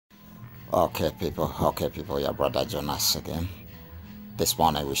Okay, people, your brother Jonas again. This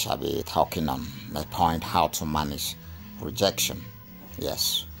morning we shall be talking on the point how to manage rejection.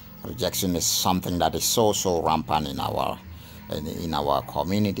 Yes, rejection is something that is so rampant in our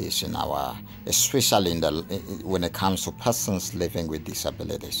communities, especially when it comes to persons living with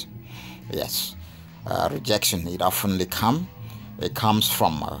disabilities. Yes, rejection it often comes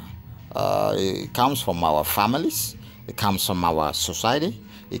from our families, it comes from our society,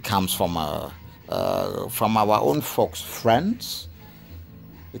 it comes from our own folks, friends.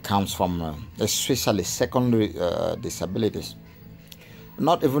 It comes from especially secondary disabilities.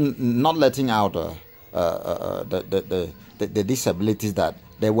 Not letting out the disabilities that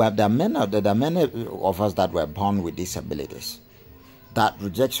there are many of us that were born with disabilities. That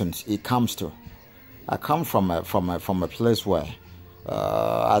rejections it comes to. I come from a place where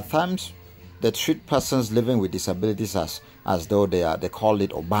at times they treat persons living with disabilities as though they call it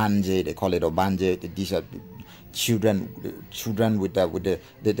obanje. They call it obanje. These are children with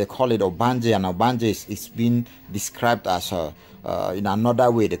they call it obanje, and obanje is being described as in another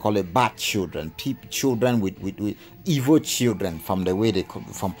way. They call it bad children, children with evil children, from the way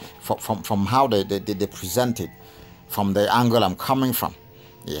from how they present it, from the angle I'm coming from.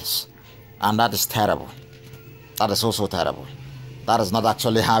 Yes, and that is terrible. That is also terrible. That is not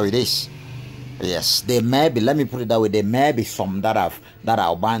actually how it is. Yes, they may be, let me put it that way, there may be some that are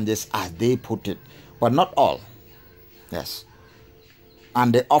obanjes as they put it, but not all. Yes.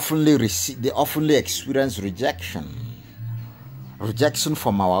 And they often experience rejection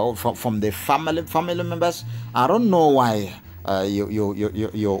from the family members. I don't know why you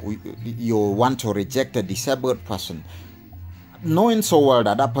want to reject a disabled person, knowing so well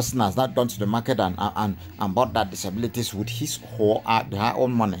that person has not gone to the market and bought that disabilities with his or her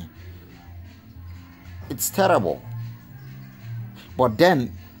own money. It's terrible. But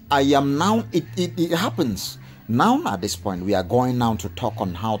then I am now, it happens. Now at this point, we are going now to talk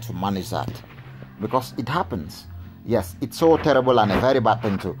on how to manage that. Because it happens. Yes, it's so terrible and a very bad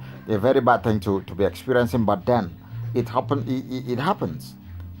thing to be experiencing, but then it happens.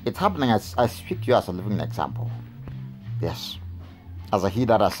 It's happening as I speak to you as a living example. Yes. As a he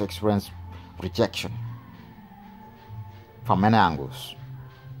that has experienced rejection from many angles.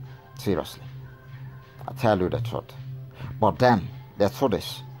 Seriously. I tell you the truth. But then, the truth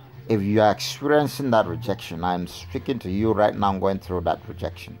is, if you are experiencing that rejection, I'm speaking to you right now, going through that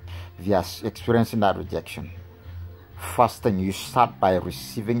rejection. If you are experiencing that rejection, first thing, you start by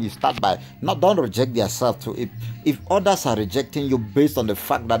receiving, don't reject yourself too. If others are rejecting you based on the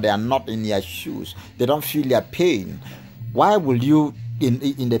fact that they are not in your shoes, they don't feel your pain, why will you,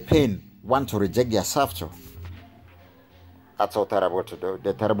 in the pain, want to reject yourself too? That's so terrible to do.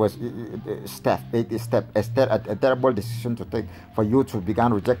 The terrible step, a terrible decision to take for you to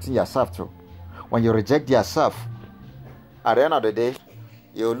begin rejecting yourself too. When you reject yourself, at the end of the day,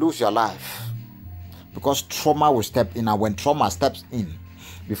 you lose your life, because trauma will step in, and when trauma steps in,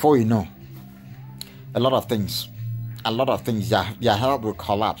 before you know, a lot of things, your health will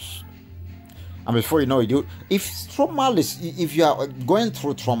collapse, and before you know it, if you are going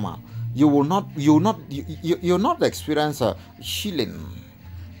through trauma, you'll not experience a healing.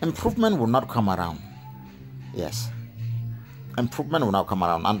 Improvement will not come around. Yes, improvement will not come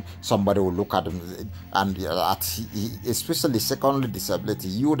around, and somebody will look at him, and especially secondary disability,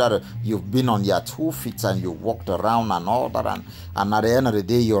 you've been on your 2 feet and you walked around and all that, and at the end of the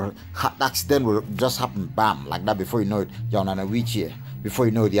day, your accident will just happen, bam, like that. Before you know it, you're on a wheelchair. Before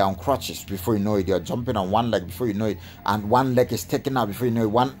you know it, you're on crutches. Before you know it, you're jumping on one leg. Before you know it, and one leg is taken out. Before you know it,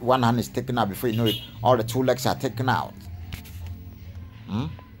 one hand is taken out. Before you know it, all the 2 legs are taken out.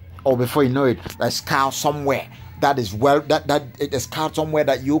 Or before you know it, a scar somewhere that is a scar somewhere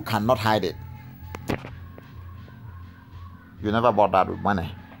that you cannot hide it. You never bought that with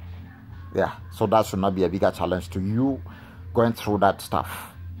money. Yeah, so that should not be a bigger challenge to you going through that stuff.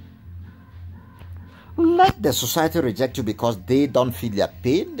 Let the society reject you because they don't feel their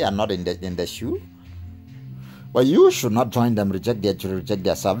pain. They are not in the shoe. But you should not join them, reject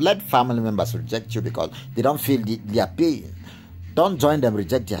themselves. Let family members reject you because they don't feel their pain. Don't join them,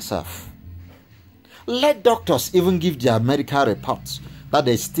 reject yourself. Let doctors even give their medical reports that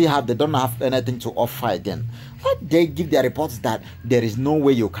they don't have anything to offer again. Let they give their reports that there is no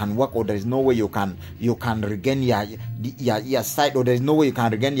way you can work, or there is no way you can regain your sight, or there is no way you can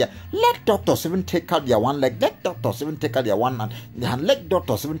regain your. Let doctors even take out their one leg. Let doctors even take out their one hand. And let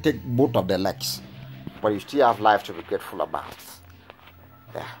doctors even take both of their legs. But you still have life to be grateful about.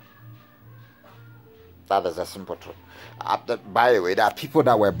 Yeah. That is a simple truth. By the way, there are people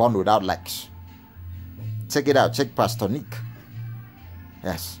that were born without legs. Check it out. Check Pastor Nick.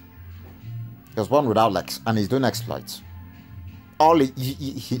 Yes. He was born without legs, and he's doing exploits. All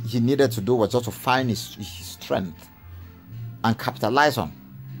he needed to do was just to find his strength and capitalize on.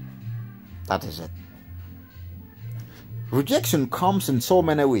 That is it. Rejection comes in so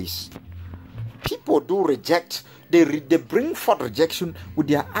many ways. People do reject. They bring forth rejection with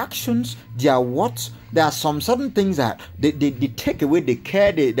their actions, their words. There are some certain things that they take away the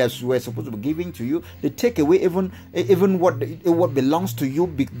care that were supposed to be giving to you. They take away even what belongs to you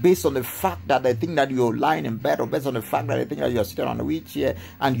based on the fact that they think that you're lying in bed, or based on the fact that they think that you're sitting on a wheelchair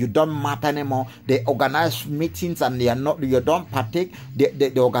and you don't matter anymore. They organize meetings and you don't partake.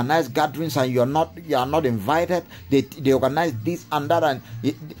 They organize gatherings and you are not invited. They organize this and that, and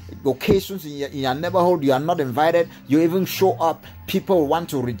occasions in your neighborhood you are not invited. You even show up, people want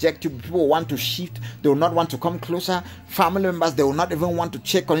to reject you, people want to shift, they will not want to come closer. Family members, they will not even want to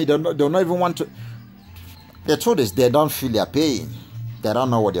check on you, they will not even want to. The truth is, they don't feel your pain, they don't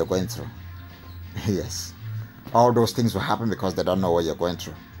know what you're going through. Yes, all those things will happen because they don't know what you're going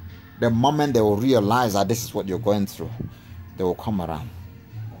through. The moment they will realize that this is what you're going through, they will come around.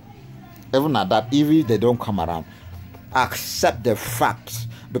 Even at that, even if they don't come around, accept the fact.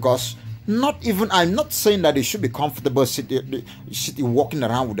 Because I'm not saying that you should be comfortable sitting walking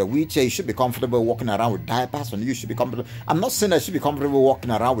around with a wheelchair. You should be comfortable walking around with diapers, and you should be comfortable. I'm not saying that you should be comfortable walking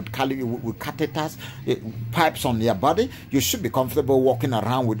around with catheters, pipes on your body. You should be comfortable walking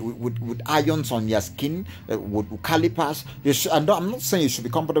around with irons on your skin, with calipers. I'm not saying you should be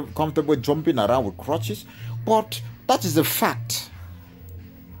comfortable jumping around with crutches, but that is a fact.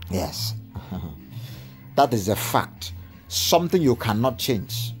 Yes, that is a fact. Something you cannot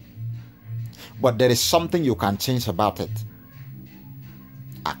change, but there is something you can change about it.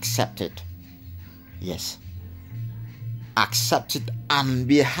 Accept it. Yes, accept it and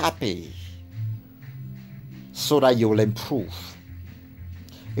be happy, so that you will improve.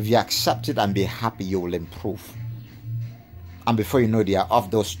 If you accept it and be happy, you will improve. And before you know, you are off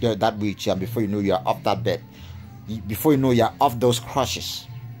that wheelchair. Before you know, you are off that bed. Before you know, you are off those crutches.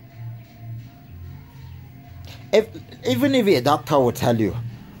 Even if a doctor will tell you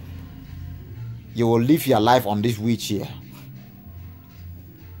you will live your life on this wheelchair,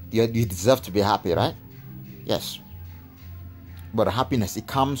 you deserve to be happy, right? Yes. But happiness, it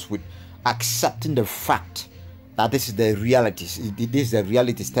comes with accepting the fact that this is the reality. This is the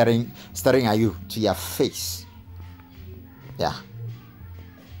reality staring at you to your face. Yeah.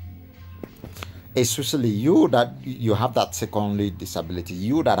 Especially you that you have that secondary disability,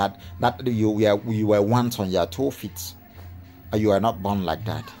 you that you were once on your 2 feet, you are not born like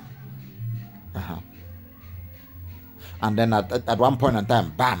that. And then at one point in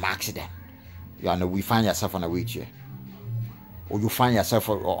time, bam, accident. We find yourself on a wheelchair, or you find yourself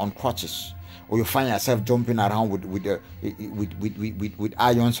on crutches, or you find yourself jumping around with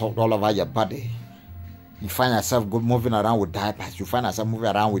irons all over your body. You find yourself moving around with diapers. You find yourself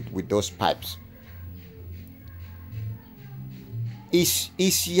moving around with those pipes. Is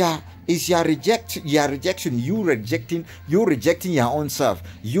your rejection, you rejecting your own self,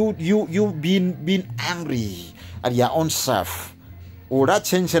 you being angry at your own self? Will that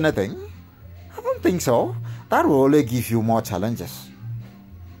change anything? I don't think so. That will only give you more challenges.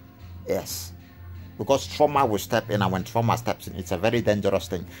 Yes, because trauma will step in, and when trauma steps in, it's a very dangerous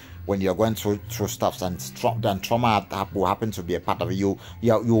thing. When you're going through stuff, and trauma will happen to be a part of you,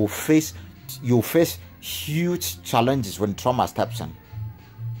 you face huge challenges when trauma steps in.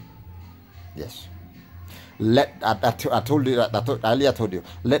 Yes. I told you that earlier. Told you,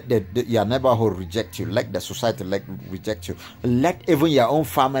 let your neighborhood reject you, let the society reject you, let even your own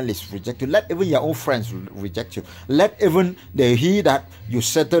families reject you, let even your own friends reject you, let even he that you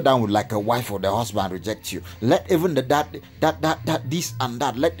settle down with like a wife or the husband reject you, let even that this and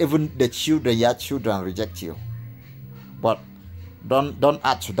that, let even your children reject you. But don't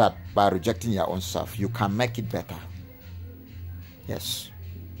add to that by rejecting your own self. You can make it better. Yes.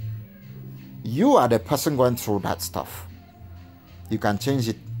 You are the person going through that stuff. You can change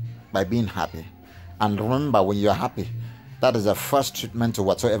it by being happy. And remember, when you're happy, that is the first treatment to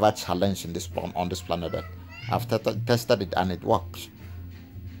whatsoever challenge on this planet Earth. I've tested it and it works.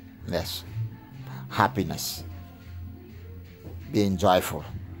 Yes. Happiness. Being joyful.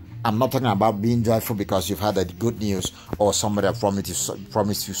 I'm not talking about being joyful because you've had a good news or somebody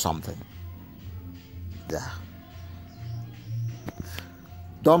promised you something. Yeah.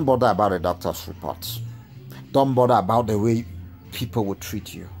 Don't bother about the doctor's reports. Don't bother about the way people will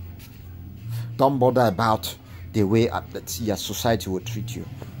treat you. Don't bother about the way your society will treat you.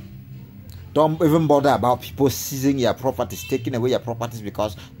 Don't even bother about people seizing your properties, taking away your properties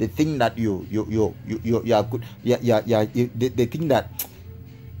because they think that you are good. They think that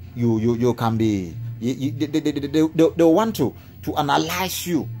you can be, they want to analyze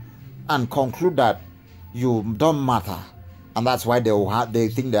you and conclude that you don't matter, and that's why they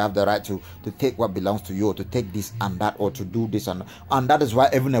think they have the right to take what belongs to you, or to take this and that, or to do this and that is why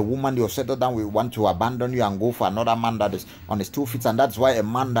even a woman you settle down will want to abandon you and go for another man that is on his 2 feet. And that's why a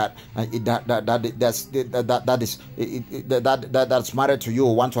man that's married to you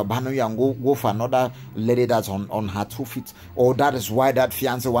will want to abandon you and go for another lady that's on her 2 feet. Or that is why that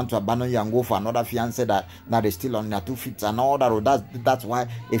fiance want to abandon you and go for another fiance that is still on her 2 feet and all that. Or that's why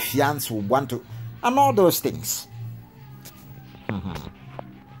a fiance will want to, and all those things.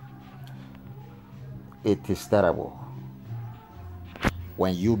 It is terrible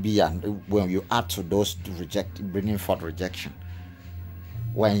when you add to those bringing forth rejection.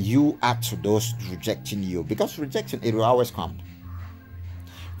 When you add to those rejecting you, because rejection, it will always come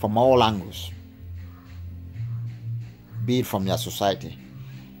from all angles, be it from your society,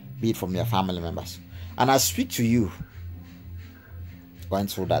 be it from your family members. And I speak to you going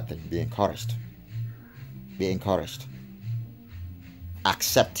through that thing. Be encouraged. Be encouraged.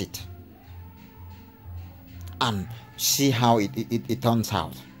 Accept it and see how it turns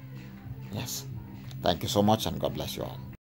out. Yes. Thank you so much, and God bless you all.